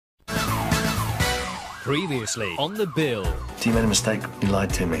Previously on The Bill. You made a mistake. You lied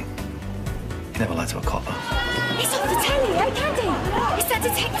to me. You never lied to a copper. It's off the telly, eh, Candy? It's that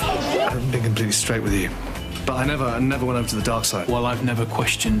detective. I haven't been completely straight with you. But I never went over to the dark side. Well, I've never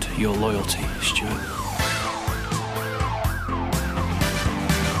questioned your loyalty, Stuart.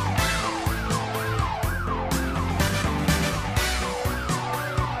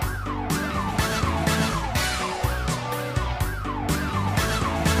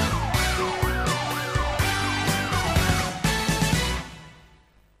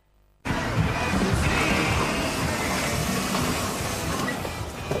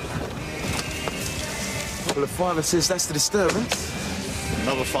 Well, a fiver says that's the disturbance.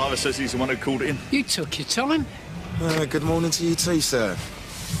 Another fiver says he's the one who called it in. You took your time. Good morning to you too, sir. I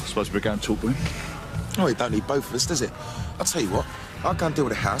suppose we're going to talk to him. Oh, it don't need both of us, does it? I'll tell you what, I'll go and deal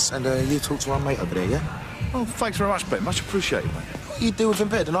with the house and you talk to our mate over there, yeah? Oh, thanks very much, Ben. Much appreciated, mate. You'd deal with him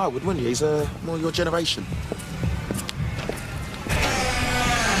better than I would, wouldn't you? He's more your generation.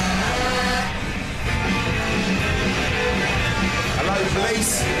 Hello,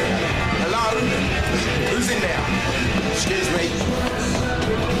 police? Hello? Who's in there? Excuse me.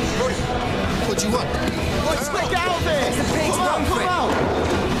 What do you want? Let's get out of here! It's a big Come on!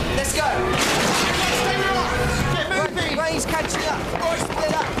 Let's go. Get moving! Rain's catching up. Boys,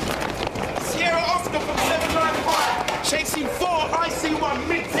 split up. Sierra Oscar from 795, chasing 4, IC1,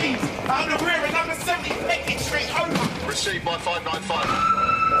 mid-teens, out of the rear at number 70, Peckett Street, over. Received by 595.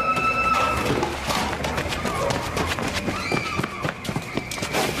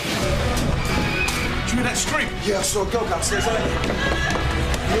 Do you hear that scream? Yeah, I saw a dog upstairs, ain't you?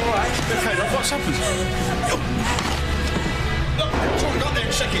 You all right? Okay, look, what's happened? Look, it's all we got there in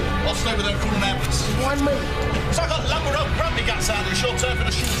a second. I'll stay with her and call an ambulance. Why me? So I got lumbered up, grabbed me guts out of the short term for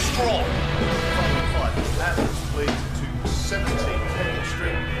the shoot straw. 515, ambulance please to 17 Peckett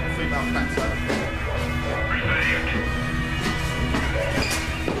Street, female factor.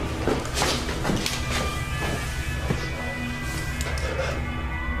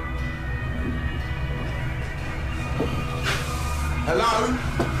 Hello?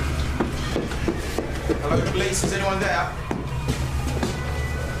 Hello, police, is anyone there?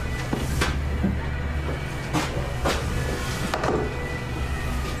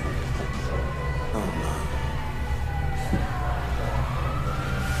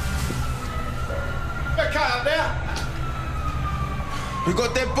 Okay, up there. We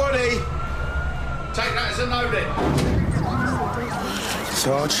got dead body. Take that as a no then.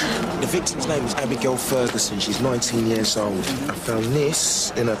 Sarge, the victim's name is Abbey Ferguson. She's 19 years old. I found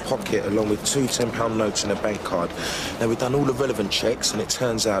this in her pocket along with 2 £10 notes and a bank card. Now, we've done all the relevant checks, and it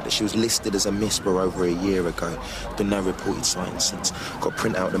turns out that she was listed as a MISPA over a year ago. Been no reported sightings since. Got to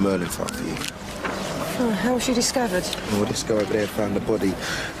print out the Merlin file for you. Oh, how was she discovered? Well, this guy over there found the body.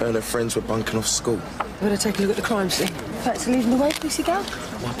 Her and her friends were bunking off school. Better take a look at the crime scene. Thanks for leading the way, PC Gayle.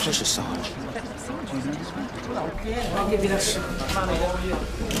 My pleasure, Sarge. I'll give you that.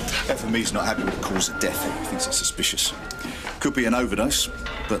 FME's not happy with the cause of death. He thinks it's suspicious. Could be an overdose,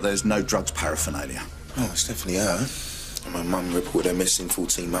 but there's no drugs paraphernalia. Oh, it's definitely her. My mum reported her missing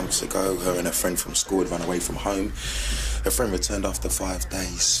 14 months ago. Her and her friend from school had run away from home. Her friend returned after 5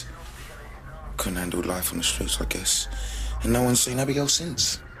 days. Couldn't handle life on the streets, I guess. And no one's seen Abigail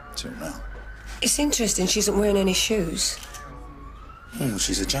since. Till now. It's interesting she isn't wearing any shoes. Oh,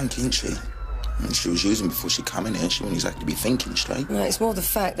 she's a junkie, isn't she? And she was using before she come in here. She wouldn't exactly be thinking straight. No, it's more the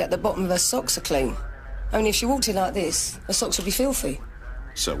fact that the bottom of her socks are clean. Only if she walked in like this, her socks would be filthy.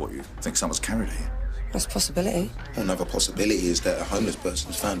 So what, you think someone's carried her here? That's a possibility. Another possibility is that a homeless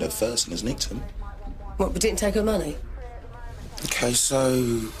person's found her first and has nicked him. What, but didn't take her money? OK, so,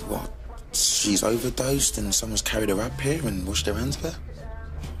 what? She's overdosed and someone's carried her up here and washed their hands of her?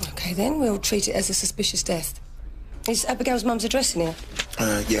 OK, then we'll treat it as a suspicious death. Is Abigail's mum's address in here?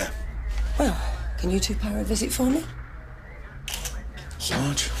 Yeah. Well, can you two pay her a visit for me?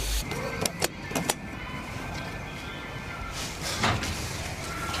 Sarge?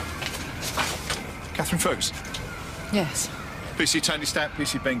 Catherine Ferguson. Yes. PC Stamp,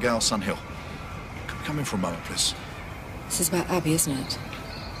 PC Gayle, Sun Hill. Come in for a moment, please. This is about Abbey, isn't it?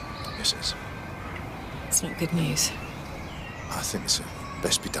 Yes, it is. It's not good news. I think it's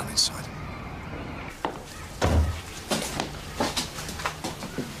best be done inside.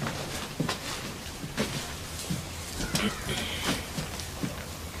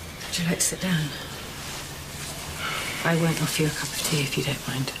 Would you like to sit down? I won't offer you a cup of tea if you don't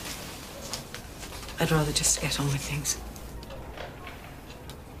mind. I'd rather just get on with things.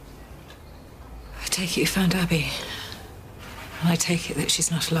 I take it you found Abbey. And I take it that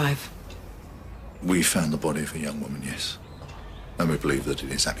she's not alive. We found the body of a young woman, yes. And we believe that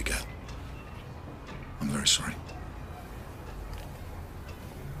it is Abigail. I'm very sorry.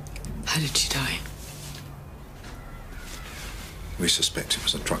 How did she die? We suspect it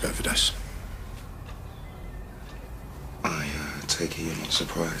was a drug overdose. I take it you're not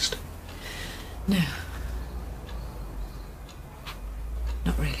surprised. No.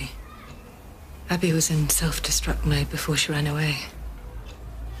 Not really. Abbey was in self-destruct mode before she ran away.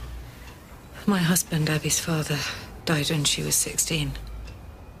 My husband, Abby's father, died when she was 16.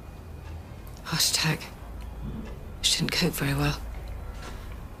 Heart attack. She didn't cope very well.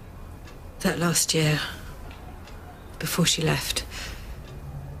 That last year, before she left,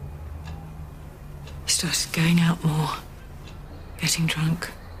 he started going out more, getting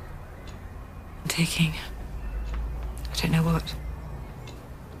drunk, and taking, I don't know what.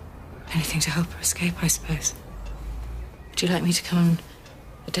 Anything to help her escape, I suppose. Would you like me to come and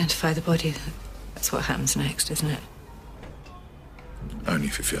identify the body? That's what happens next, isn't it? Only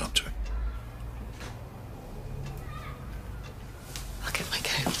if you feel up to it. I'll get my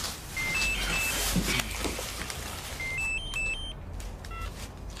coat.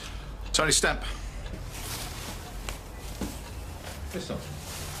 Tony, stamp. This off.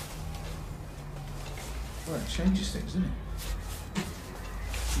 Well, it changes things, doesn't it?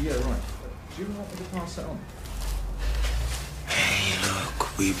 Yeah, right. Do you want me to pass that on? Hey,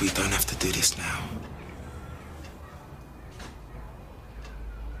 look, we don't have to do this now.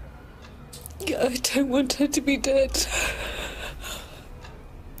 I don't want her to be dead.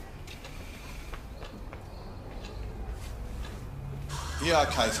 Yeah,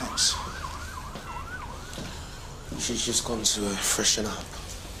 okay, thanks. She's just gone to freshen up.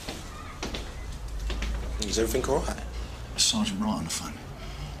 Is everything all right? Sergeant Wright on the phone.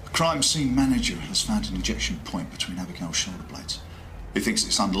 The crime scene manager has found an injection point between Abigail's shoulder blades. He thinks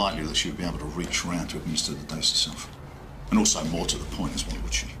it's unlikely that she would be able to reach around to administer the dose herself. And also, more to the point, as well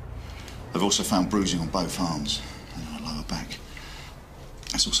would she. They've also found bruising on both arms and her lower back.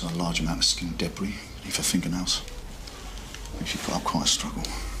 There's also a large amount of skin debris beneath her fingernails. I think she put up quite a struggle.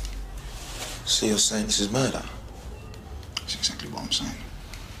 So you're saying this is murder? That's exactly what I'm saying.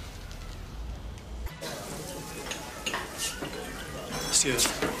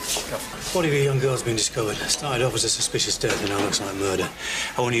 Stuart, body of a young girl's been discovered. Started off as a suspicious death and now looks like murder.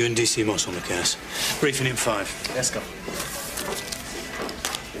 I want you and DC Moss on the case. Briefing in 5. Let's go.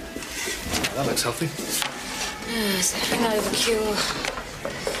 That looks healthy. It's a hangover cure.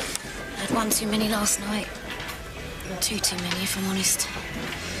 Had one too many last night. Two too many, if I'm honest.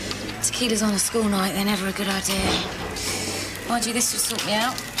 Tequila's on a school night, they're never a good idea. Mind you, this would sort me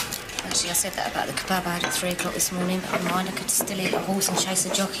out. Actually, I said that about the kebab I had at 3 o'clock this morning, but I mind I could still eat a horse and chase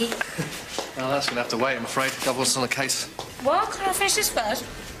a jockey. Well, that's going to have to wait, I'm afraid. Got what's on the case. What? Can I finish this first?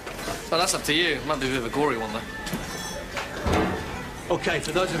 Well, that's up to you. It might be a bit of a gory one, though. OK,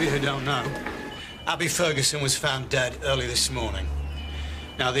 for those of you who don't know, Abbey Ferguson was found dead early this morning.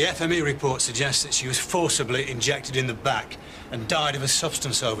 Now, the FME report suggests that she was forcibly injected in the back and died of a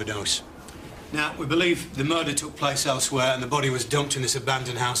substance overdose. Now, we believe the murder took place elsewhere and the body was dumped in this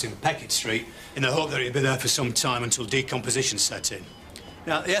abandoned house in Peckett Street in the hope that it'd be there for some time until decomposition set in.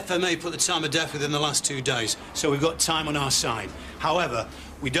 Now, the FME put the time of death within the last 2 days, so we've got time on our side. However,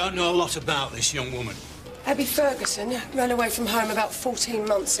 we don't know a lot about this young woman. Abbey Ferguson ran away from home about 14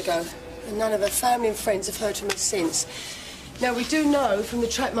 months ago, and none of her family and friends have heard from her since. Now, we do know from the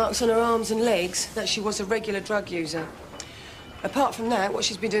track marks on her arms and legs that she was a regular drug user. Apart from that, what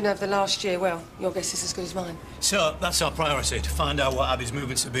she's been doing over the last year, well, your guess is as good as mine. So, that's our priority, to find out what Abbey's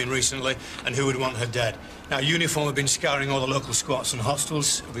movements have been recently and who would want her dead. Now, Uniform have been scouring all the local squats and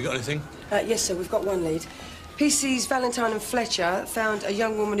hostels. Have we got anything? Yes, sir, we've got one lead. PCs Valentine and Fletcher found a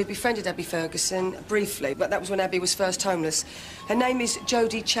young woman who befriended Abbey Ferguson briefly, but that was when Abbey was first homeless. Her name is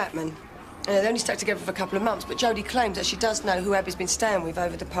Jodie Chapman. They only stuck together for a couple of months, but Jodie claims that she does know who Abbey's been staying with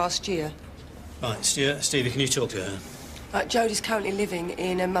over the past year. Right, Stuart, Stevie, can you talk to her? Jodie's currently living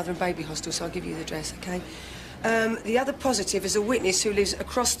in a mother and baby hostel, so I'll give you the address, OK? The other positive is a witness who lives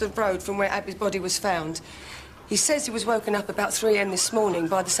across the road from where Abbey's body was found. He says he was woken up about 3 a.m. this morning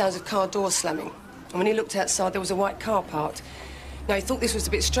by the sounds of car doors slamming. And when he looked outside, there was a white car parked. Now, he thought this was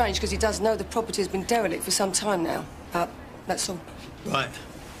a bit strange because he does know the property has been derelict for some time now. But that's all. Right.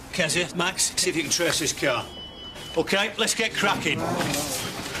 Kezia, Max, see if you can trace this car. OK, let's get cracking.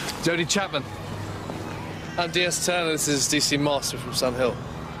 Jodie Chapman. I'm DS Turner, this is DC Moss, we're from Sun Hill.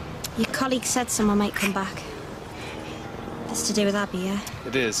 Your colleague said someone might come back. It's to do with Abbey, yeah?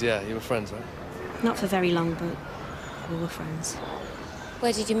 It is, yeah. You were friends, right? Not for very long, but we were friends.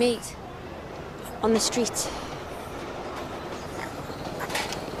 Where did you meet? On the street.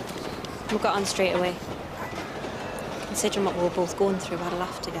 We got on straight away. Considering what we were both going through, we had a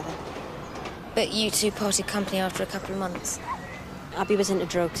laugh together. But you two parted company after a couple of months. Abbey was into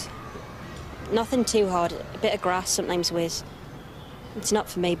drugs. Nothing too hard. A bit of grass, sometimes whiz. It's not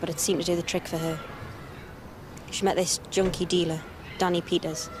for me, but it seemed to do the trick for her. She met this junkie dealer, Danny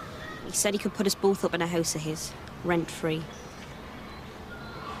Peters. He said he could put us both up in a house of his, rent-free.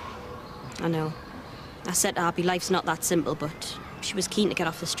 I know. I said to Abbey, life's not that simple, but she was keen to get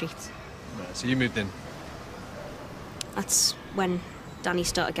off the streets. Right, so you moved in? That's when Danny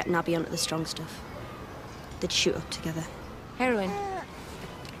started getting Abbey onto the strong stuff. They'd shoot up together. Heroin.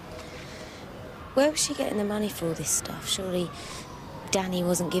 Where was she getting the money for all this stuff? Surely Danny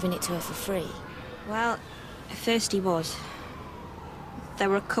wasn't giving it to her for free. Well, at first he was. There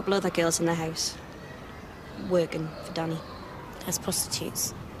were a couple other girls in the house, working for Danny. As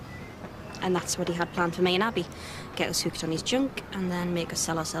prostitutes. And that's what he had planned for me and Abbey. Get us hooked on his junk and then make us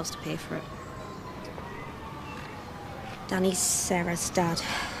sell ourselves to pay for it. Danny's Sarah's dad.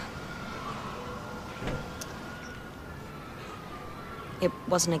 It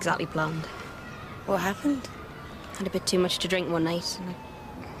wasn't exactly planned. What happened? Had a bit too much to drink one night, and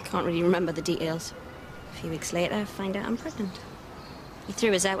I can't really remember the details. A few weeks later, I find out I'm pregnant. He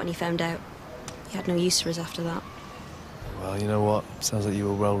threw us out when he found out. He had no use for us after that. Well, you know what? Sounds like you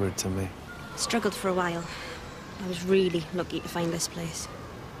were well rid to me. Struggled for a while. I was really lucky to find this place.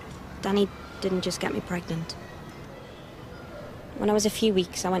 Danny didn't just get me pregnant. When I was a few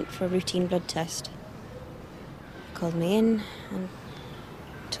weeks, I went for a routine blood test. He called me in and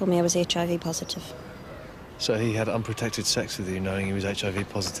told me I was HIV positive. So he had unprotected sex with you, knowing he was HIV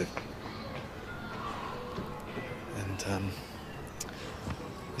positive? And,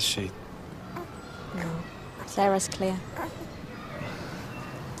 is she? No. Sarah's clear.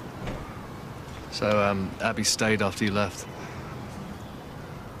 So, Abbey stayed after you left?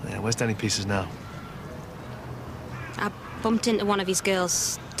 Yeah, where's Danny Peters now? I bumped into one of his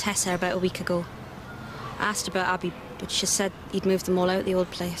girls, Tessa, about a week ago. I asked about Abbey, but she said he'd moved them all out of the old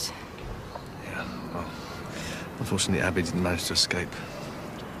place. Yeah, well, unfortunately, Abbey didn't manage to escape.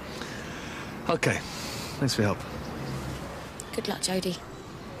 OK, thanks for your help. Good luck, Jodie.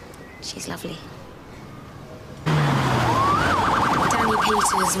 She's lovely. Danny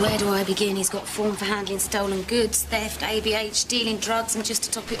Peters, where do I begin? He's got form for handling stolen goods, theft, ABH, dealing drugs, and just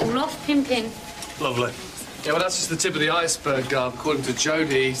to top it all off, pimping. Lovely. Yeah, well, that's just the tip of the iceberg. According to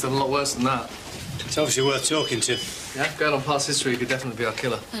Jodie, he's done a lot worse than that. It's obviously worth talking to. Yeah, going on past history, he could definitely be our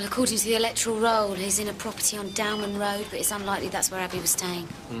killer. Well, according to the electoral roll, he's in a property on Downman Road, but it's unlikely that's where Abbey was staying.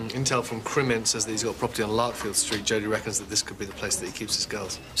 Intel from Crimint says that he's got property on Larkfield Street. Jodie reckons that this could be the place that he keeps his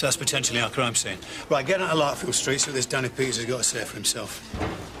girls. So that's potentially our crime scene. Right, get out of Larkfield Street, see what this Danny Peters has got to say for himself.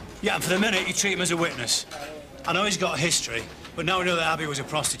 Yeah, and for the minute, you treat him as a witness. I know he's got a history, but now we know that Abbey was a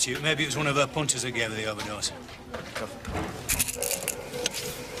prostitute. Maybe it was one of her punters that gave her the overdose.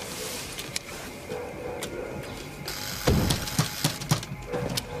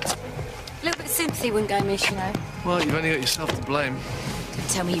 A little bit of sympathy wouldn't go amiss, you know. Well, you've only got yourself to blame. Don't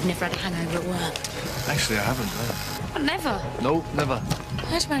tell me you've never had a hangover at work. Actually, I haven't, no. What, never? No, never.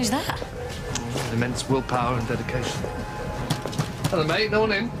 How'd you manage that? Immense willpower and dedication. Hello, mate. No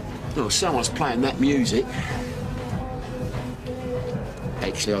one in? Oh, someone's playing that music.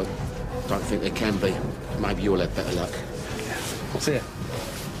 Actually, I don't think there can be. Maybe you'll have better luck. See ya. Do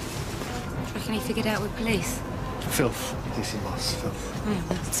you reckon he figured out with police? Filth. DC Moss, filth. Oh,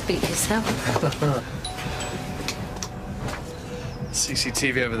 well, speak for yourself.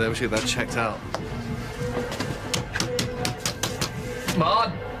 CCTV over there. We should get that checked out. Come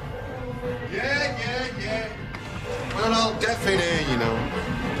on. Yeah. Well, I'll deaf in here, you know.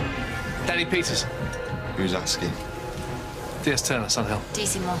 Danny Peters. Who's asking? DS Turner, Sunhill.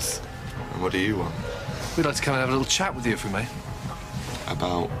 DC Moss. And what do you want? We'd like to come and have a little chat with you, if we may.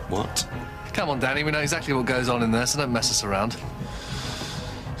 About what? Come on, Danny. We know exactly what goes on in there, so don't mess us around.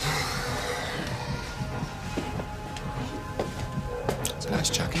 It's a nice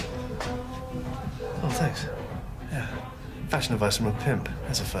jacket. Oh, thanks. Yeah. Fashion advice from a pimp.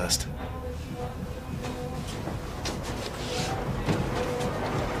 That's a first.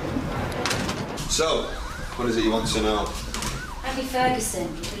 So, what is it you want to know? Abbey Ferguson.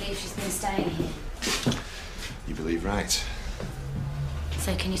 You believe she's been staying here? You believe right.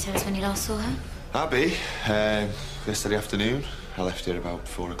 So can you tell us when you last saw her? Abbey, yesterday afternoon. I left here about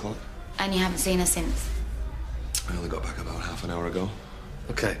 4 o'clock. And you haven't seen her since? I only got back about half an hour ago.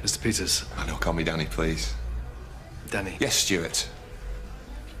 OK, Mr. Peters. I know, call me Danny, please. Danny? Yes, Stuart.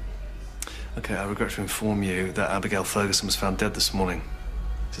 OK, I regret to inform you that Abigail Ferguson was found dead this morning.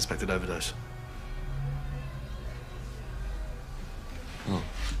 Suspected overdose. Oh.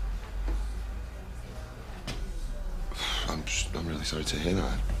 I'm really sorry to hear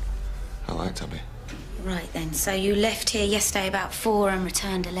that. I liked Abbey. Right then, so you left here yesterday about 4 and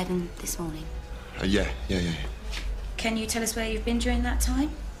returned 11 this morning? Yeah. Can you tell us where you've been during that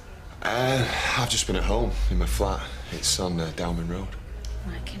time? I've just been at home, in my flat. It's on Downman Road.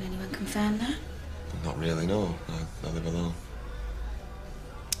 Right, can anyone confirm that? Not really, no. I live alone.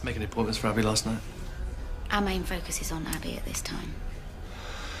 Making appointments for Abbey last night? Our main focus is on Abbey at this time.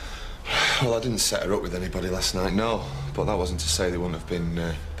 Well, I didn't set her up with anybody last night, no. But that wasn't to say they wouldn't have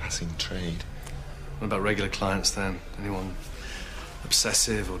been passing trade. What about regular clients, then? Anyone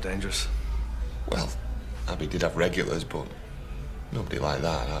obsessive or dangerous? Well, Abbey did have regulars, but nobody like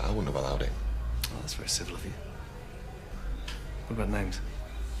that. I wouldn't have allowed it. Oh, that's very civil of you. What about names?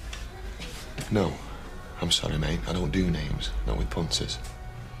 No. I'm sorry, mate. I don't do names. Not with punters.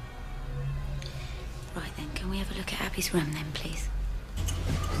 Right then, can we have a look at Abbey's room then, please?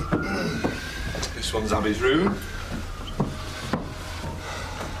 This one's Abbey's room.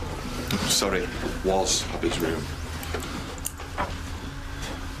 Sorry, was Abbey's room.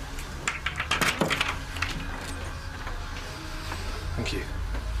 Thank you.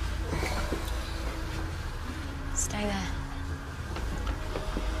 Stay there.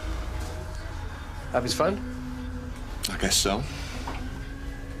 Abbey's phone? I guess so.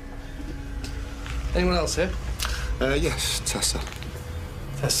 Anyone else here? Yes, Tessa.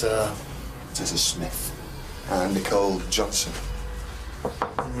 Tessa Smith. And Nicole Johnson.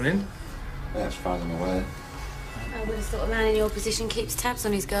 Anyone in? Yeah, as far as I'm aware. I would have thought a man in your position keeps tabs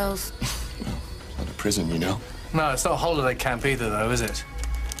on his girls. Well, it's not a prison, you know. No, it's not a holiday camp either, though, is it?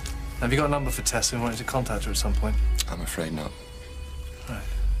 Have you got a number for Tessa and wanted to contact her at some point? I'm afraid not. Right.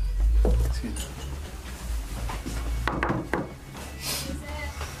 Excuse me.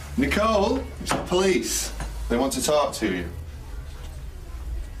 Nicole, it's the police. They want to talk to you.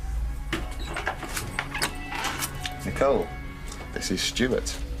 Nicole, this is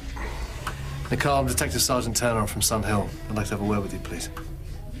Stuart. Nicole, I'm Detective Sergeant Turner from Sun Hill. I'd like to have a word with you, please.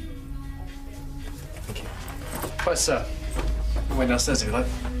 Thank you. Right, sir. We'll wait downstairs if you like.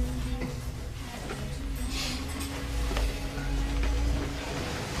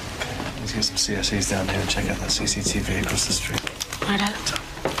 Let's get some CSEs down here and check out that CCTV across the street. Righto.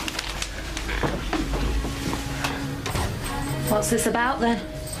 What's this about, then?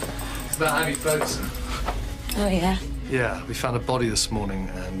 It's about Abbey Ferguson. Oh, yeah? Yeah, we found a body this morning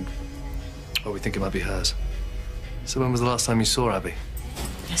and... well, we think it might be hers. So when was the last time you saw Abbey?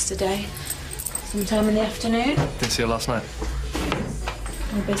 Yesterday. Sometime in the afternoon. Didn't see her last night?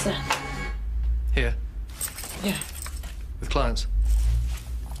 I'm busy. Here? Yeah. With clients?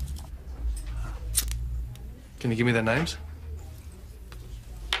 Can you give me their names?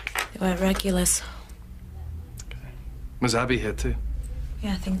 They weren't regulars. Was Abbey here too?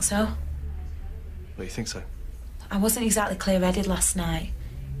 Yeah, I think so. Well, you think so? I wasn't exactly clear-headed last night,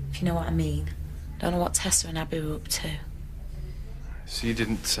 if you know what I mean. Don't know what Tessa and Abbey were up to. So you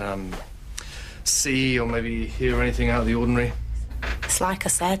didn't, see or maybe hear anything out of the ordinary? It's like I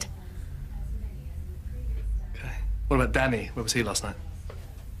said. Okay. What about Danny? Where was he last night?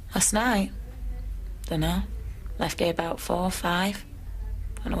 Last night? Dunno. Left here about 4 or 5.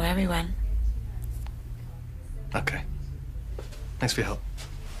 Don't know where he went. Okay. Thanks for your help.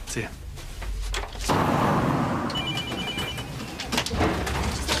 See ya.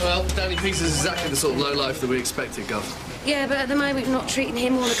 Well, Danny Peters is exactly the sort of lowlife that we expected, Gov. Yeah, but at the moment we're not treating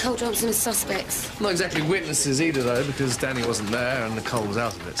him or Nicole Johnson as suspects. Not exactly witnesses either, though, because Danny wasn't there and Nicole was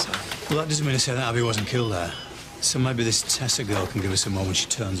out of it, so... Well, that doesn't mean to say that Abbey wasn't killed there. So maybe this Tessa girl can give us some more when she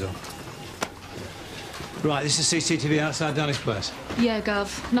turns up. Right, this is CCTV outside Danny's place. Yeah,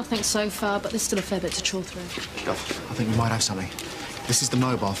 Gov. Nothing so far, but there's still a fair bit to trawl through. Gov, I think we might have something. This is the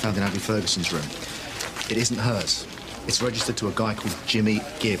mobile found in Abbey Ferguson's room. It isn't hers. It's registered to a guy called Jimmy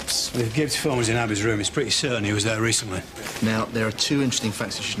Gibbs. Well, if Gibbs' phone was in Abbey's room, it's pretty certain he was there recently. Now, there are 2 interesting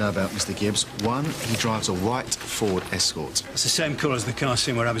facts you should know about Mr. Gibbs. One, he drives a white Ford Escort. It's the same colour as the car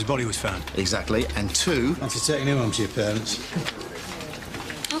seen where Abbey's body was found. Exactly. And 2... Fancy taking him home to your parents?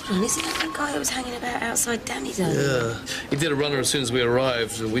 Hold on, isn't that the guy that was hanging about outside Danny's home? Yeah. He did a runner as soon as we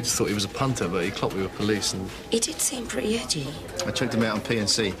arrived. We just thought he was a punter, but he clocked we were police and... He did seem pretty edgy. I checked him out on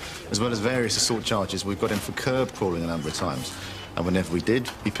P&C. As well as various assault charges, we've got him for curb crawling a number of times. And whenever we did,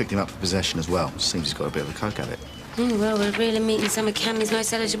 we picked him up for possession as well. Seems he's got a bit of a coke habit. Well, we're really meeting some of Camden's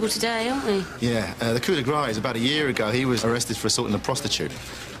most eligible today, aren't we? Yeah, the coup de grace, about a year ago, he was arrested for assaulting a prostitute.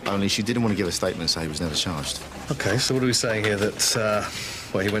 Only she didn't want to give a statement, so he was never charged. OK, so what are we saying here? That,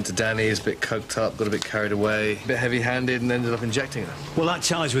 well, he went to Danny's, a bit coked up, got a bit carried away, a bit heavy-handed, and ended up injecting her? Well, that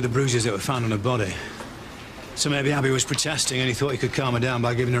ties with the bruises that were found on her body. So maybe Abbey was protesting and he thought he could calm her down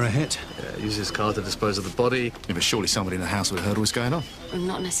by giving her a hit. Yeah, use his car to dispose of the body. Yeah, but surely somebody in the house would have heard what was going on. Well,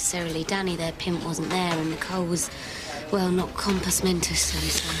 not necessarily. Danny, their pimp, wasn't there, and Nicole was, well, not compos mentis,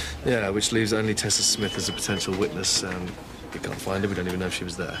 so. Yeah, which leaves only Tessa Smith as a potential witness. We can't find her. We don't even know if she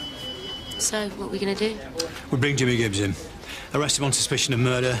was there. So, what are we going to do? We bring Jimmy Gibbs in. Arrest him on suspicion of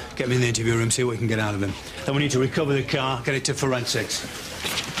murder, get him in the interview room, see what we can get out of him. Then we need to recover the car, get it to forensics.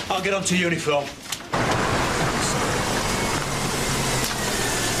 I'll get onto uniform.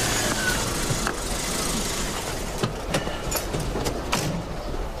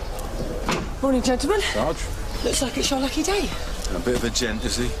 Morning, gentlemen. Sarge. Looks like it's your lucky day. A bit of a gent,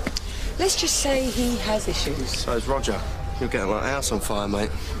 is he? Let's just say he has issues. So's Roger. You're getting like a house on fire,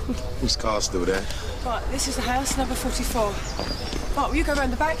 mate. His car's still there. Right, this is the house, number 44. Right, will you go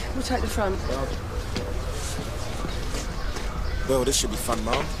round the back? We'll take the front. Well, this should be fun,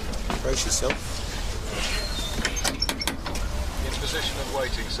 Mark. Brace yourself. In position and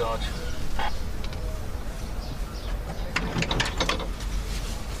waiting, Sarge.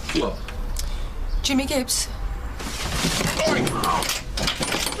 What? Jimmy Gibbs.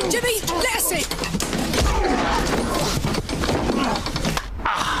 Jimmy, let us in!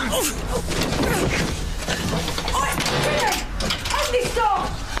 Open this door!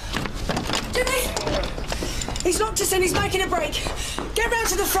 Jimmy! He's locked us in, he's making a break. Get round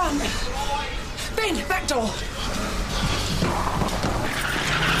to the front. Ben, back door.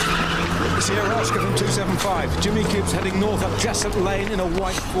 Sierra Oscar from 275. Jimmy Gibbs heading north up Jessup Lane in a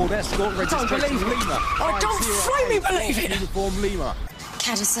white Ford Escort registration Lima. Oh, don't frame me believe it! Uniform Lima.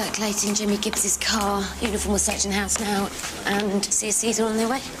 CAD is circulating Jimmy Gibbs's car. Uniform was searching the house now, and CSC's are on their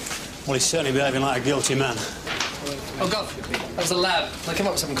way. Well, he's certainly behaving like a guilty man. Oh, God, that was the lab. They came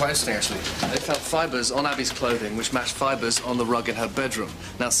up with something quite interesting, actually. They found fibres on Abby's clothing, which matched fibres on the rug in her bedroom.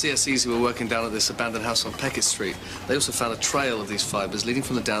 Now, CSEs who were working down at this abandoned house on Peckett Street, they also found a trail of these fibres leading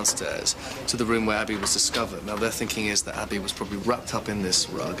from the downstairs to the room where Abby was discovered. Now, their thinking is that Abby was probably wrapped up in this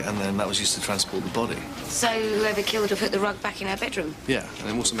rug, and then that was used to transport the body. So whoever killed her put the rug back in her bedroom? Yeah, and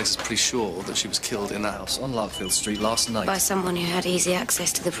it also makes us pretty sure that she was killed in that house on Larkfield Street last night. By someone who had easy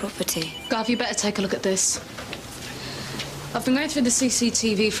access to the property. Gav, you better take a look at this. I've been going through the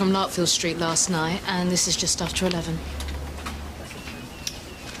CCTV from Larkfield Street last night, and this is just after 11.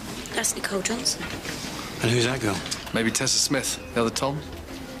 That's Nicole Johnson. And who's that girl? Maybe Tessa Smith, the other Tom.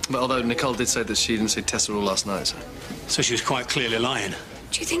 But although Nicole did say that she didn't see Tessa all last night. So she was quite clearly lying.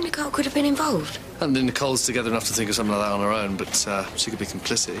 Do you think Nicole could have been involved? And Nicole's together enough to think of something like that on her own, but she could be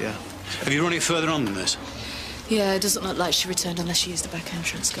complicit, yeah. Have you run it further on than this? Yeah, it doesn't look like she returned unless she used the back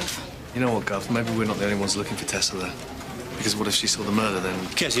entrance, Gav. You know what, Gov? Maybe we're not the only ones looking for Tessa there. Because what if she saw the murder, then...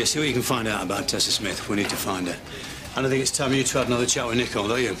 Kezia, see what you can find out about Tessa Smith. We need to find her. And I think it's time you two had another chat with Nicole,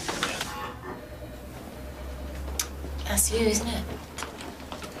 don't you? That's you, isn't it?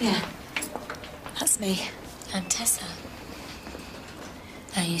 Yeah. That's me. I'm Tessa.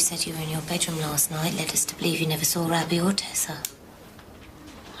 Now, you said you were in your bedroom last night, led us to believe you never saw Abbey or Tessa.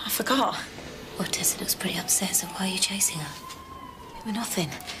 I forgot. Well, Tessa looks pretty upset, so why are you chasing her? It was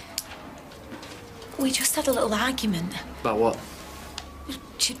nothing. We just had a little argument. About what?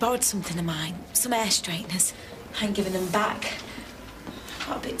 She'd borrowed something of mine, some hair straighteners. I ain't giving them back.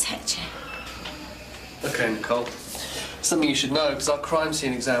 Got a bit tetchy. OK, Nicole. Something you should know, because our crime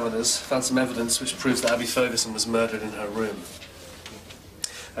scene examiners found some evidence which proves that Abbey Ferguson was murdered in her room.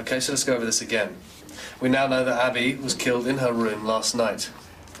 OK, so let's go over this again. We now know that Abbey was killed in her room last night,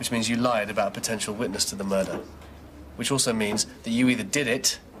 which means you lied about a potential witness to the murder. Which also means that you either did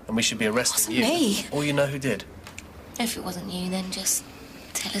it, and we should be arresting you. Me. Or you know who did. If it wasn't you, then just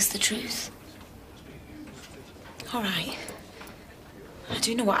tell us the truth. All right. I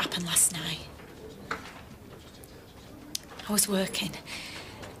do know what happened last night. I was working.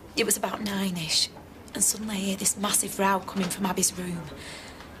 It was about 9-ish, and suddenly I hear this massive row coming from Abby's room.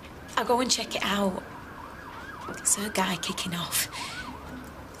 I go and check it out. It's her guy kicking off.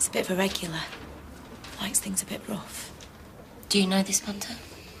 It's a bit of a regular. Likes things a bit rough. Do you know this punter?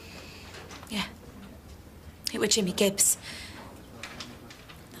 Yeah. It was Jimmy Gibbs.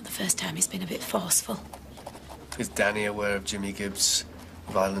 Not the first time he's been a bit forceful. Is Danny aware of Jimmy Gibbs'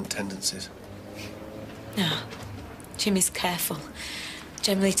 violent tendencies? No. Jimmy's careful.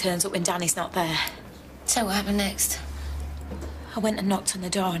 Generally turns up when Danny's not there. So what happened next? I went and knocked on the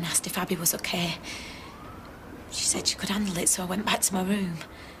door and asked if Abby was okay. She said she could handle it, so I went back to my room.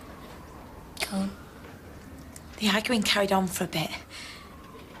 Go on. The arguing carried on for a bit.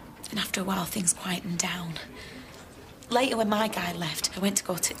 And after a while, things quietened down. Later, when my guy left, I went to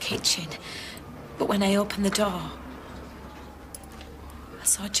go to the kitchen. But when I opened the door, I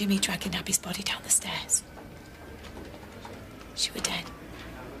saw Jimmy dragging Abby's body down the stairs. She were dead.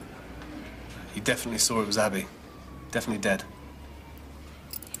 You definitely saw it was Abbey. Definitely dead.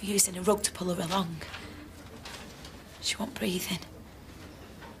 He were using a rug to pull her along. She wasn't breathing.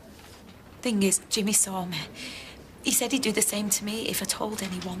 Thing is, Jimmy saw me. He said he'd do the same to me if I told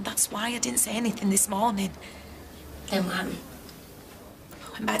anyone. That's why I didn't say anything this morning. Then what happened?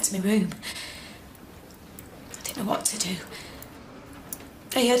 I went back to my room. I didn't know what to do.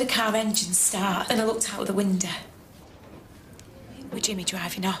 I heard a car engine start and I looked out the window. With Jimmy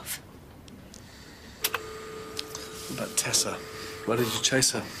driving off. What about Tessa? Why did you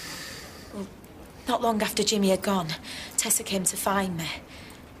chase her? Well, not long after Jimmy had gone, Tessa came to find me.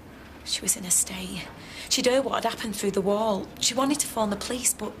 She was in a state. She'd heard what had happened through the wall. She wanted to phone the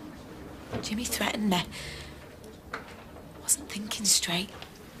police, but Jimmy threatened me. I wasn't thinking straight.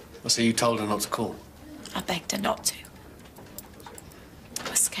 Well, so you told her not to call? I begged her not to. I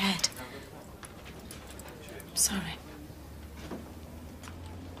was scared. I'm sorry.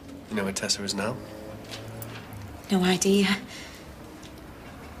 You know where Tessa is now? No idea.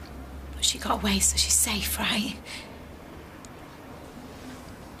 But she got away, so she's safe, right?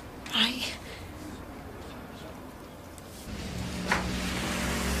 Right?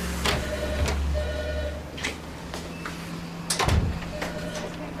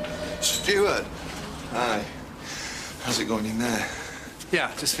 Stuart. Hi. How's it going in there?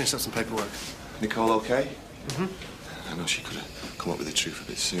 Yeah, just finished up some paperwork. Nicole okay? Mm-hmm. I know she could have come up with the truth a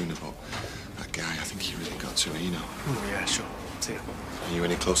bit sooner, but that guy, I think he really got to her, you know. Oh, yeah, sure. See ya. Are you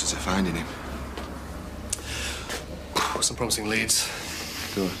any closer to finding him? Some promising leads.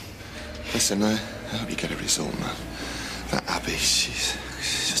 Good. Listen, I hope you get a result, man. That Abbey, she's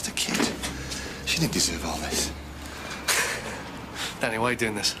just a kid. She didn't deserve all this. Danny, why are you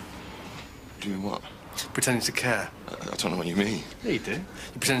doing this? Doing what? Pretending to care. I don't know what you mean. Yeah, you do.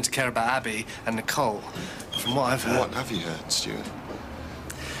 You're pretending to care about Abbey and Nicole. From what I've heard... What have you heard, Stuart?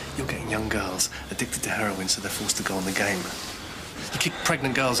 You're getting young girls addicted to heroin, so they're forced to go on the game. You kick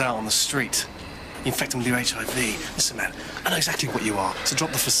pregnant girls out on the street. You infect them with your HIV. Listen, man, I know exactly what you are, so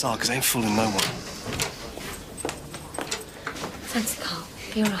drop the facade, because I ain't fooling no one. Thanks, Carl.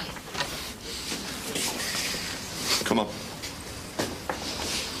 You're right. Come on.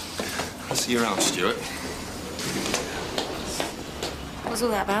 I'll see you around, Stuart. What's all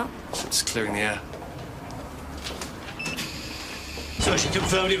that about? Just clearing the air. So she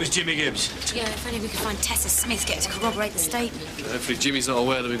confirmed it was Jimmy Gibbs? Yeah, if only we could find Tessa Smith, get her to corroborate the statement. Hopefully Jimmy's not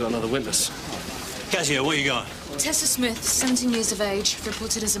aware that we've got another witness. Casio, what you got? Tessa Smith, 17 years of age,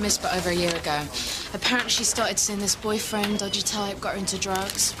 reported as a misfit over a year ago. Apparently she started seeing this boyfriend, dodgy type, got her into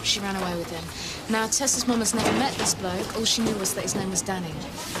drugs. She ran away with him. Now, Tessa's mum has never met this bloke. All she knew was that his name was Danny.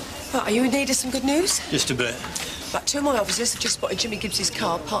 Right, are you in need of some good news? Just a bit. Right, two of my officers have just spotted Jimmy Gibbs's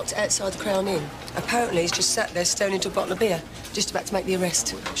car parked outside the Crown Inn. Apparently he's just sat there staring into a bottle of beer, just about to make the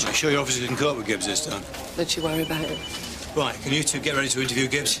arrest. So you sure your officers can cope with Gibbs this time? Don't you worry about it. Right, can you two get ready to interview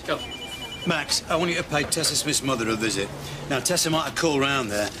Gibbs? Go. Max, I want you to pay Tessa Smith's mother a visit. Now, Tessa might have called round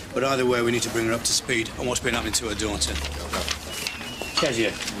there, but either way, we need to bring her up to speed on what's been happening to her daughter.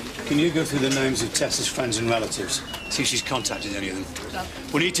 Kezia, can you go through the names of Tessa's friends and relatives? See if she's contacted any of them. No.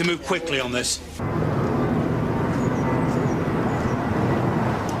 We need to move quickly on this.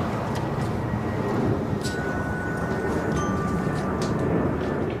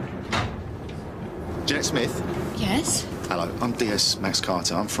 Janet Smith? Yes? Hello, I'm DS Max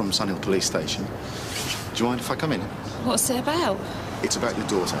Carter. I'm from Sunhill Police Station. Do you mind if I come in? What's it about? It's about your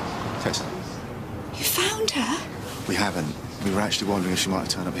daughter, Tessa. You found her? We haven't. We were actually wondering if she might have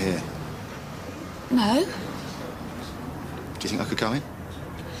turned up here. No. Do you think I could come in?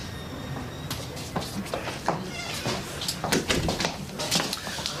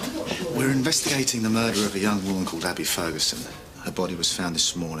 We're investigating the murder of a young woman called Abbey Ferguson. Her body was found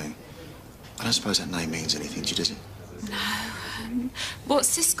this morning. I don't suppose that name means anything to you, does it? No.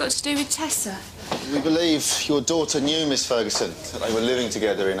 What's this got to do with Tessa? We believe your daughter knew Miss Ferguson, that they were living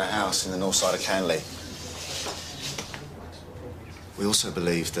together in a house in the north side of Canley. We also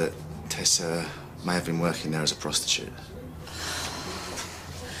believe that Tessa may have been working there as a prostitute.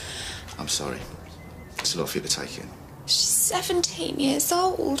 I'm sorry. It's a lot for you to take in. She's 17 years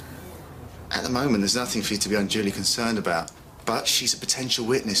old. At the moment, there's nothing for you to be unduly concerned about. But she's a potential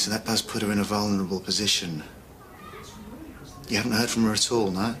witness, and that does put her in a vulnerable position. You haven't heard from her at all,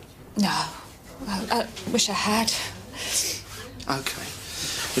 no? No. I wish I had. OK.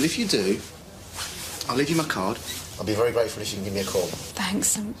 Well, if you do, I'll leave you my card. I'll be very grateful if you can give me a call.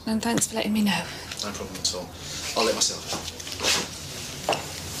 Thanks, and thanks for letting me know. No problem at all. I'll let myself know.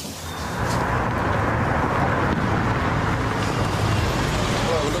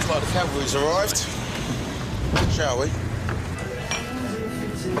 Well, it looks like the cavalry's arrived. Shall we?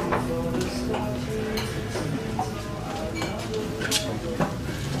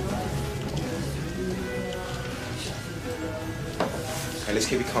 Okay, let's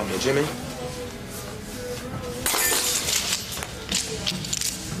keep it calm here, Jimmy.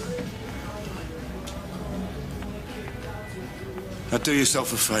 Now do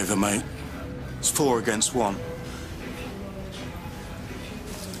yourself a favour, mate. It's 4 against 1.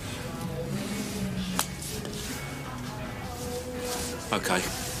 OK,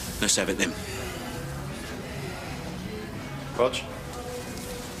 let's have it then. Rog?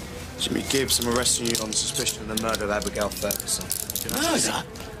 Jimmy Gibbs, I'm arresting you on suspicion of the murder of Abigail Ferguson. Murder?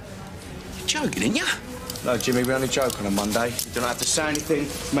 You're joking, ain't you? No, Jimmy, we only joke on a Monday. You don't have to say anything.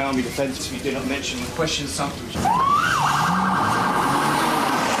 May I be defensive if you do not mention the question something.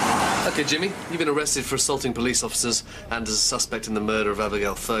 OK, Jimmy, you've been arrested for assaulting police officers and as a suspect in the murder of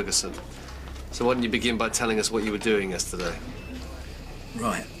Abigail Ferguson. So why don't you begin by telling us what you were doing yesterday?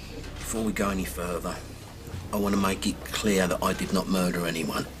 Right. Before we go any further, I want to make it clear that I did not murder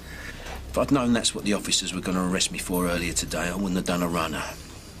anyone. If I'd known that's what the officers were going to arrest me for earlier today, I wouldn't have done a runner.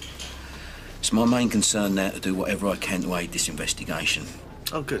 It's my main concern now to do whatever I can to aid this investigation.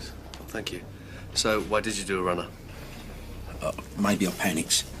 Oh, good. Well, thank you. So, why did you do a runner? Maybe I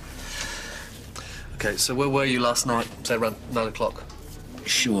panicked. OK, so where were you last night, say around 9 o'clock?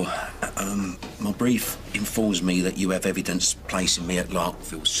 Sure. My brief informs me that you have evidence placing me at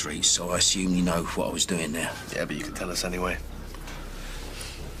Larkfield Street, so I assume you know what I was doing there. Yeah, but you can tell us anyway.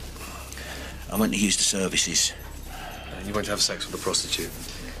 I went to use the services. You went to have sex with a prostitute?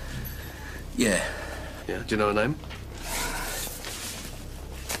 Yeah. Yeah, do you know her name?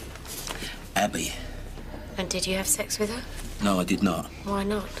 Abbey. And did you have sex with her? No, I did not. Why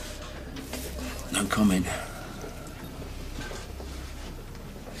not? No comment.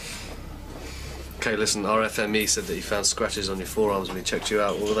 OK, listen, our FME said that he found scratches on your forearms when he checked you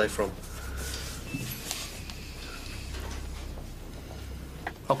out. Where were they from?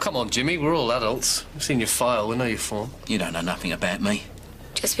 Oh, come on, Jimmy. We're all adults. We've seen your file. We know your form. You don't know nothing about me.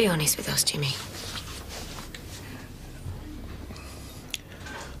 Just be honest with us, Jimmy.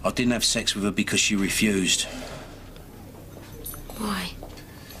 I didn't have sex with her because she refused. Why?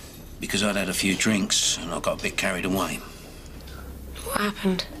 Because I'd had a few drinks and I got a bit carried away. What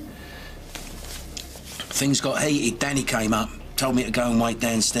happened? Things got heated. Danny came up, told me to go and wait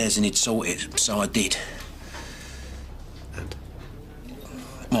downstairs and he'd sort it, so I did. And?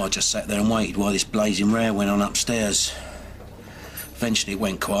 Well, I just sat there and waited while this blazing row went on upstairs. Eventually it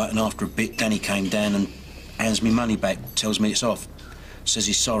went quiet, and after a bit, Danny came down and hands me money back, tells me it's off, says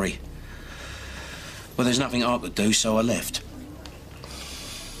he's sorry. Well, there's nothing I could do, so I left.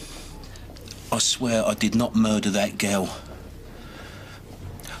 I swear I did not murder that girl.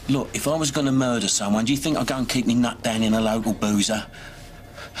 Look, if I was going to murder someone, do you think I'd go and keep me nut down in a local boozer?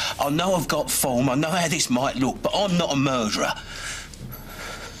 I know I've got form, I know how this might look, but I'm not a murderer.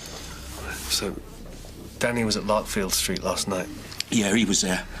 So, Danny was at Larkfield Street last night? Yeah, he was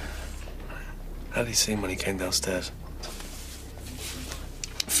there. How did he seem when he came downstairs?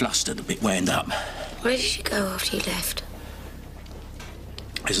 Flustered, a bit wound up. Where did you go after you left?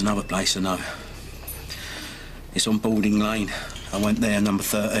 There's another place I know. It's on Balding Lane. I went there, number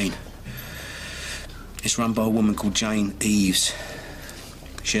 13. It's run by a woman called Jane Eves.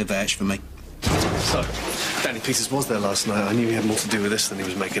 She'll vouch for me. So, Danny Peters was there last night. I knew he had more to do with this than he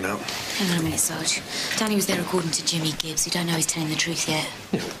was making out. Hang on a minute, Sarge. Danny was there according to Jimmy Gibbs. You don't know he's telling the truth yet.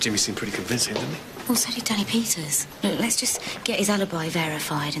 Yeah, but Jimmy seemed pretty convincing, didn't he? Well, so did Danny Peters. Look, let's just get his alibi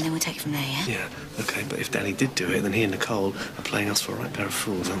verified and then we'll take it from there, yeah? Yeah, OK, but if Danny did do it, then he and Nicole are playing us for a right pair of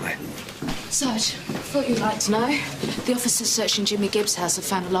fools, aren't they? Sarge, thought you'd like to know. The officers searching Jimmy Gibbs' house have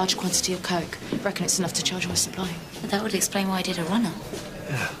found a large quantity of coke. Reckon it's enough to charge him with supplying. But that would explain why I did a runner.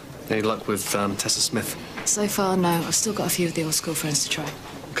 Yeah. Any luck with Tessa Smith? So far, no. I've still got a few of the old school friends to try.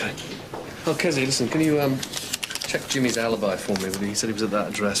 OK. Oh, Kezzy, listen, can you, check Jimmy's alibi for me? He said he was at that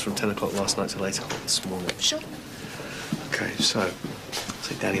address from 10 o'clock last night till 8 o'clock this morning. Sure. OK, so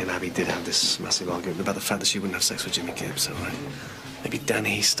Danny and Abby did have this massive argument about the fact that she wouldn't have sex with Jimmy Gibbs, all right? Maybe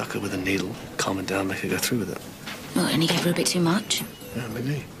Danny stuck her with a needle, calm her down, make her go through with it. Well, and he gave her a bit too much. Yeah,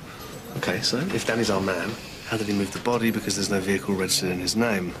 maybe. OK, so if Danny's our man, how did he move the body? Because there's no vehicle registered in his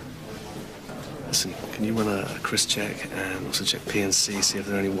name. Listen, can you run a Chris check and also check PNC, see if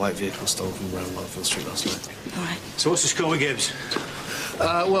there are any white vehicles stolen from around Larkfield Street last night? All right. So what's the score with Gibbs?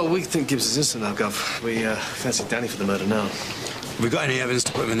 Well, we think Gibbs is innocent now, Gov. We fancy Danny for the murder now. Have we got any evidence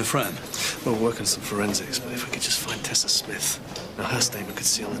to put him in the frame? Well, we're working some forensics, but if we could just find Tessa Smith, now her statement could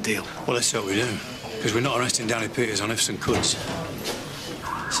seal the deal. Well, let's hope we do, because we're not arresting Danny Peters on ifs and coulds.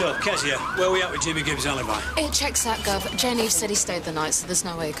 So So, Kezia, where are we at with Jimmy Gibbs' alibi? It checks out, Gov. Jane Eve said he stayed the night, so there's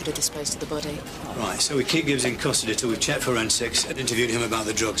no way he could have disposed of the body. Right, so we keep Gibbs in custody till we've checked forensics and interviewed him about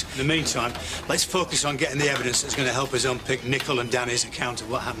the drugs. In the meantime, let's focus on getting the evidence that's going to help us unpick Nicol and Danny's account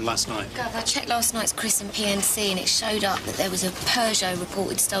of what happened last night. Gov, I checked last night's Chris and PNC and it showed up that there was a Peugeot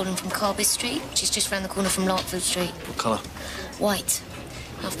reported stolen from Carby Street, which is just round the corner from Larkfield Street. What colour? White.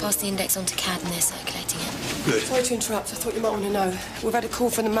 I've passed the index on to CAD and they're circulating it. Good. Sorry to interrupt, I thought you might want to know. We've had a call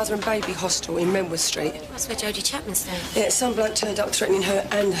from the Mother and Baby Hostel in Menworth Street. That's where Jodie Chapman's staying. Yeah, some bloke turned up threatening her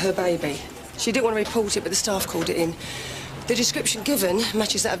and her baby. She didn't want to report it, but the staff called it in. The description given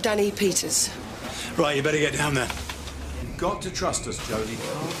matches that of Danny Peters. Right, you better get down there. You've got to trust us, Jodie.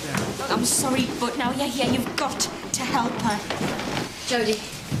 Calm down. I'm sorry, but now you're here, you've got to help her. Jodie,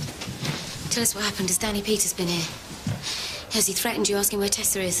 tell us what happened. Has Danny Peters been here? Has he threatened you, asking where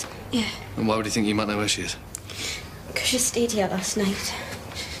Tessa is? Yeah, And why would you think you might know where she is? because she stayed here last night.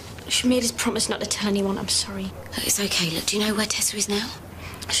 She made us promise not to tell anyone. I'm sorry. It's okay. Look, do you know where Tessa is now?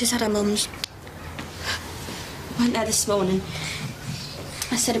 She's at her mum's. Went there this morning.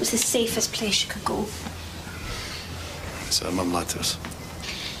 I said it was the safest place she could go. So her mum lied to us.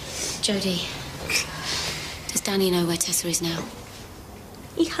 Jodie, does Danny know where Tessa is now?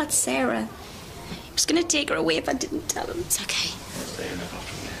 He had Sarah. He was going to take her away if I didn't tell him. It's okay.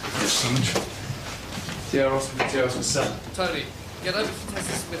 Tony, get over to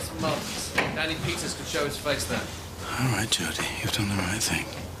Tessa Smith's mum's. Danny Peters could show his face there. All right, Jodie, you've done the right thing.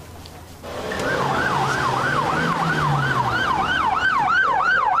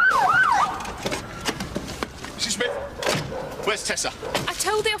 Mrs. Smith, where's Tessa? I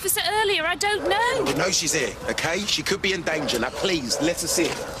told the officer earlier, I don't know. We know she's here, OK? She could be in danger. Now, please, let us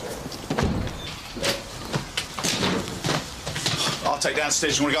in. I'll take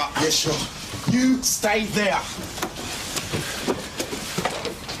downstairs. You want to go up? Yes, sure. You stay there.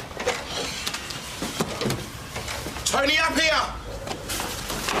 Tony, up here!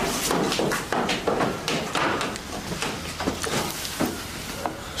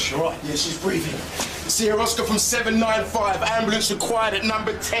 She all right? Yeah, she's breathing. Sierra Oscar from 795. Ambulance required at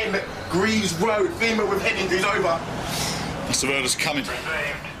number 10 Greaves Road. Female with head injuries, over. Must have heard us coming.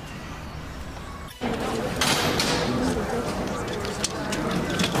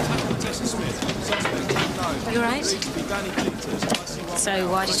 You all right? So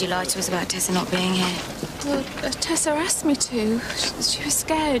why did you lie to us about Tessa not being here? Well, Tessa asked me to. She was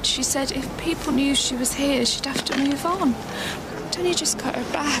scared. She said if people knew she was here, she'd have to move on. Danny just got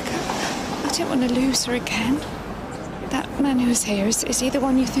her back. I didn't want to lose her again. That man who's here, is he the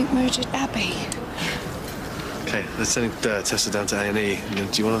one you think murdered Abbey? OK, let's send Tessa down to A&E.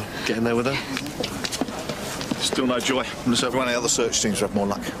 Do you want to get in there with her? Still no joy. Unless everyone of the other search teams have more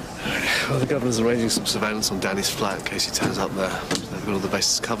luck. Well, the governor's arranging some surveillance on Danny's flat in case he turns up there. They've got all the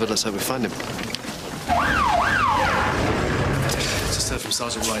bases covered. Let's hope we find him. Just heard from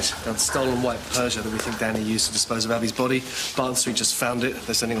Sergeant Wright. Now, the stolen white Peugeot that we think Danny used to dispose of Abby's body. Barton Street just found it.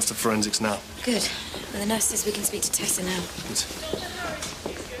 They're sending us to forensics now. Good. Well, the nurse says we can speak to Tessa now. Good.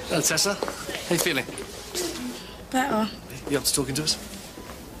 Hello, Tessa. How you feeling? Better. You up to talking to us?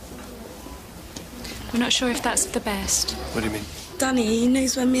 We're not sure if that's the best. What do you mean? Danny, he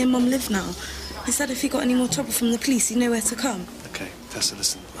knows where me and Mum live now. He said if he got any more trouble from the police, he'd know where to come. OK, Tessa,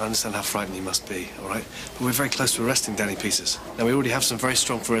 listen. I understand how frightened you must be, all right? But we're very close to arresting Danny Peters. Now, we already have some very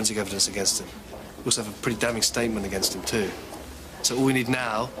strong forensic evidence against him. We also have a pretty damning statement against him, too. So all we need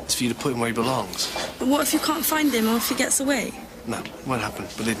now is for you to put him where he belongs. But what if you can't find him or if he gets away? No, it won't happen.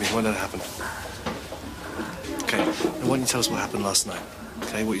 Believe me, it won't let it happen. OK, now why don't you tell us what happened last night?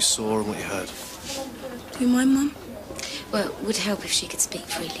 OK, what you saw and what you heard. Do you mind, Mum? Well, it would help if she could speak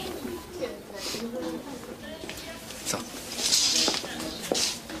freely. So,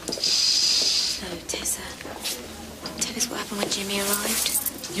 Tessa, tell us what happened when Jimmy arrived.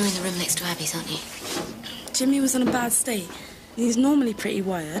 You're in the room next to Abby's, aren't you? Jimmy was in a bad state. He's normally pretty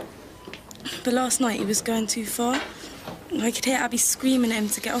wired. But last night he was going too far. I could hear Abby screaming at him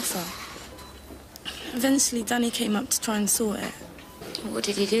to get off her. Eventually, Danny came up to try and sort it. What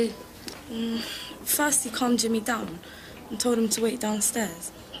did he do? First, he calmed Jimmy down and told him to wait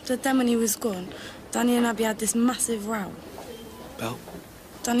downstairs. But then when he was gone, Danny and Abby had this massive row. Belle?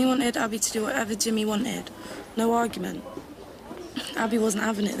 Danny wanted Abby to do whatever Jimmy wanted. No argument. Abby wasn't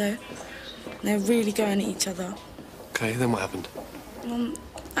having it, though. They were really going at each other. OK, then what happened?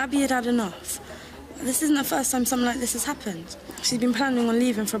 Abby had had enough. This isn't the first time something like this has happened. She's been planning on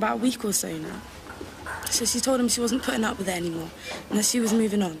leaving for about a week or so now. So she told him she wasn't putting up with it anymore and that she was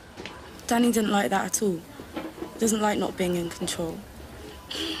moving on. Danny didn't like that at all. He doesn't like not being in control.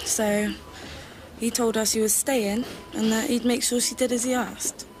 So he told her she was staying and that he'd make sure she did as he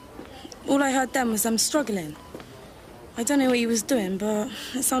asked. All I heard then was them struggling. I don't know what he was doing, but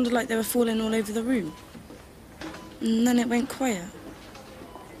it sounded like they were falling all over the room. And then it went quiet.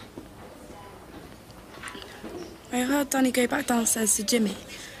 I heard Danny go back downstairs to Jimmy.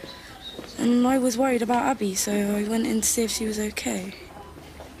 And I was worried about Abby, so I went in to see if she was okay.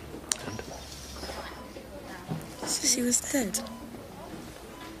 So she was dead.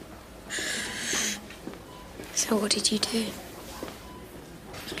 So what did you do?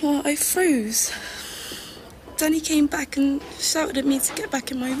 Well, I froze. Danny came back and shouted at me to get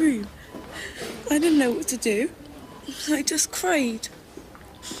back in my room. I didn't know what to do. I just cried.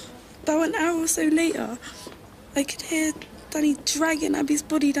 About an hour or so later, I could hear Danny dragging Abby's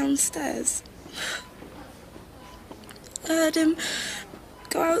body downstairs. I heard him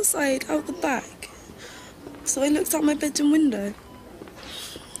go outside, out the back. So I looked out my bedroom window.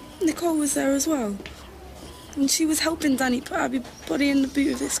 Nicole was there as well. And she was helping Danny put Abby's body in the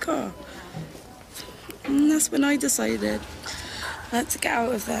boot of his car. And that's when I decided I had to get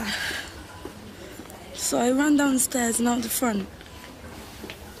out of there. So I ran downstairs and out the front.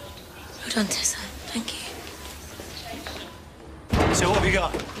 Well done, Tessa. Thank you. So what have you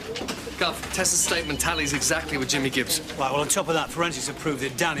got? Gov, Tessa's statement tallies exactly with Jimmy Gibbs. Right, well, on top of that, forensics have proved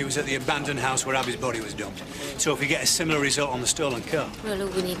that Danny was at the abandoned house where Abby's body was dumped. So if we get a similar result on the stolen car... Well, all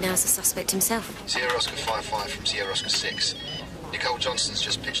we need now is the suspect himself. Sierra Oscar 55 from Sierra Oscar 6. Nicole Johnston's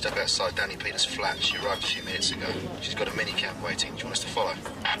just pitched up outside Danny Peters' flat. She arrived a few minutes ago. She's got a minicab waiting. Do you want us to follow?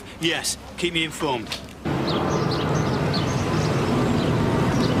 Yes. Keep me informed.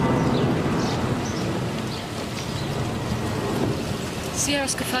 Sierra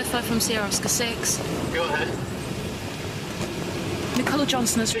Oscar 55 from Sierra Oscar 6. Go ahead. Nicole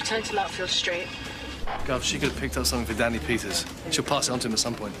Johnston has returned to Latfield Street. Gov, she could have picked up something for Danny Peters. She'll pass it on to him at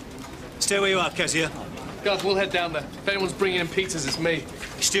some point. Stay where you are, Kezia. Gov, we'll head down there. If anyone's bringing in Peters, it's me.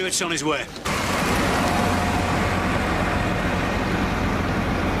 Stuart's on his way.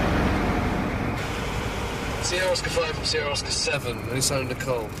 Sierra Oscar 5 from Sierra Oscar 7. Any sign of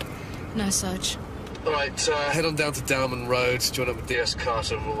Nicole? No, Sarge. All right, head on down to Dowman Road, join up with DS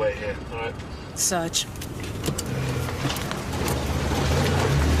Carter, and we'll wait here, all right? Sarge.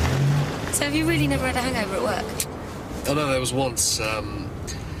 So have you really never had a hangover at work? Oh, no, there was once,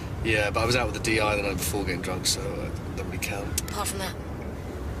 yeah, but I was out with the DI the night before getting drunk, so it doesn't really count. Apart from that?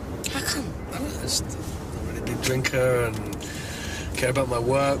 How come? I'm just not really a big drinker and care about my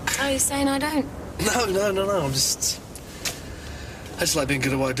work. Oh, you're saying I don't? No, I just like being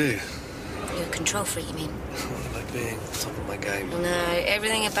good at what I do. You're a control freak, you mean? I like being top of my game. No,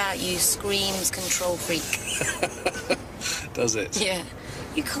 everything about you screams control freak. Does it? Yeah.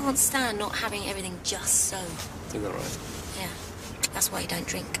 You can't stand not having everything just so. Is that right? Yeah. That's why you don't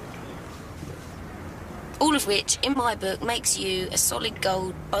drink. All of which, in my book, makes you a solid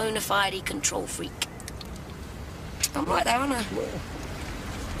gold, bona fide control freak. I'm right there, aren't I? Well,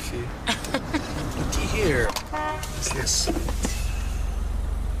 if you... Looky here. What's this?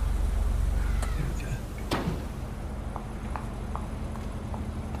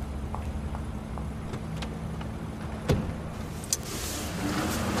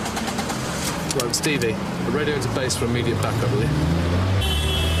 Right, Stevie, the radio into base for immediate backup, will you?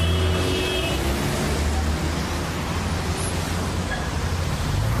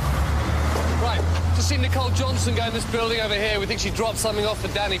 Right, just seen Nicole Johnson go in this building over here. We think she dropped something off for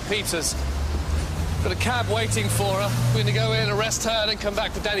Danny Peters. Got a cab waiting for her. We're going to go in, arrest her, and then come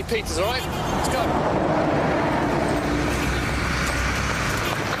back for Danny Peters, all right? Let's go.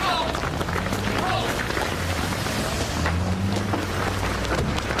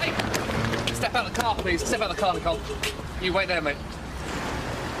 Step out the car, please. Step out the car, Nicole. You wait there, mate.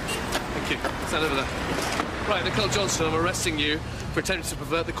 Thank you. Stand over there. Right, Nicole Johnston, I'm arresting you for attempting to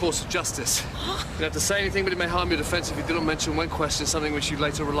pervert the course of justice. You don't have to say anything, but it may harm your defence if you do not mention when questioned something which you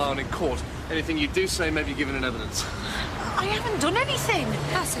later rely on in court. Anything you do say may be given in evidence. I haven't done anything.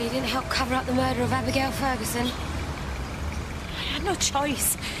 Oh, so you didn't help cover up the murder of Abigail Ferguson? I had no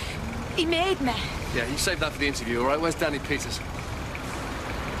choice. He made me. Yeah, you saved that for the interview, all right? Where's Danny Peters?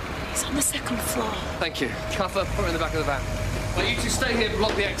 He's on the second floor. Thank you. Cuff her, put her in the back of the van. Well, you two stay here and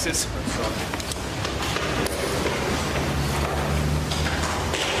block the exits.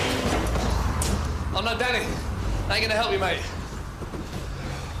 Oh, no, Danny. I ain't gonna help you, mate.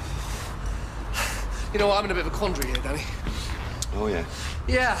 You know what? I'm in a bit of a quandary here, Danny. Oh, yeah?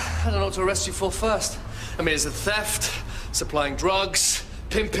 Yeah, I don't know what to arrest you for first. I mean, is it theft, supplying drugs,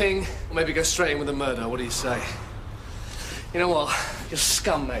 pimping, or maybe go straight in with a murder? What do you say? You know what? You're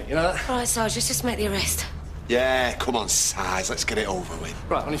scum, mate, you know that? All right, Sarge, let's just make the arrest. Yeah, come on, Sarge, let's get it over with.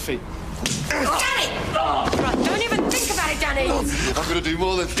 Right, on your feet. Danny! Right, don't even think about it, Danny! I'm going to do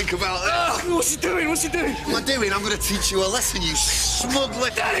more than think about that. What's he doing? What's he doing? What am I doing? I'm going to teach you a lesson, you smuggler.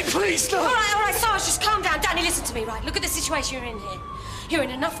 Danny, please, stop! All right, Sarge, just calm down. Danny, listen to me, right? Look at the situation you're in here. You're in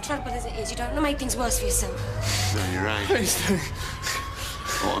enough trouble as it is. You don't want to make things worse for yourself. No, you're right. Please, Danny.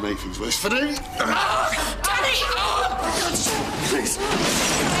 I want to make things worse for them. Danny! Please.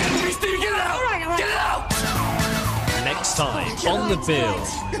 Please, Stevie, get out! All right. Get out! Next time on The Bill.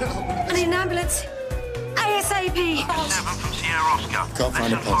 I need an ambulance. ASAP! 7 from Sierra Oscar. Can't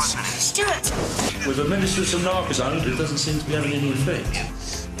find a pulse. Stuart! We've administered some narcosone, but it doesn't seem to be having any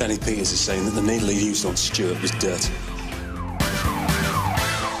effect. Danny Peters is saying that the needle he used on Stuart was dirty.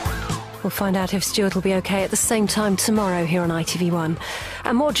 We'll find out if Stuart will be OK at the same time tomorrow here on ITV1.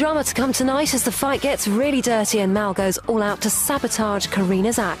 And more drama to come tonight as the fight gets really dirty and Mal goes all out to sabotage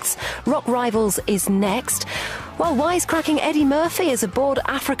Karina's acts. Rock Rivals is next, while wisecracking Eddie Murphy is aboard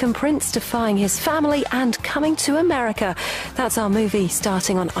African Prince defying his family and coming to America. That's our movie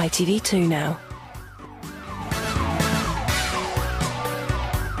starting on ITV2 now.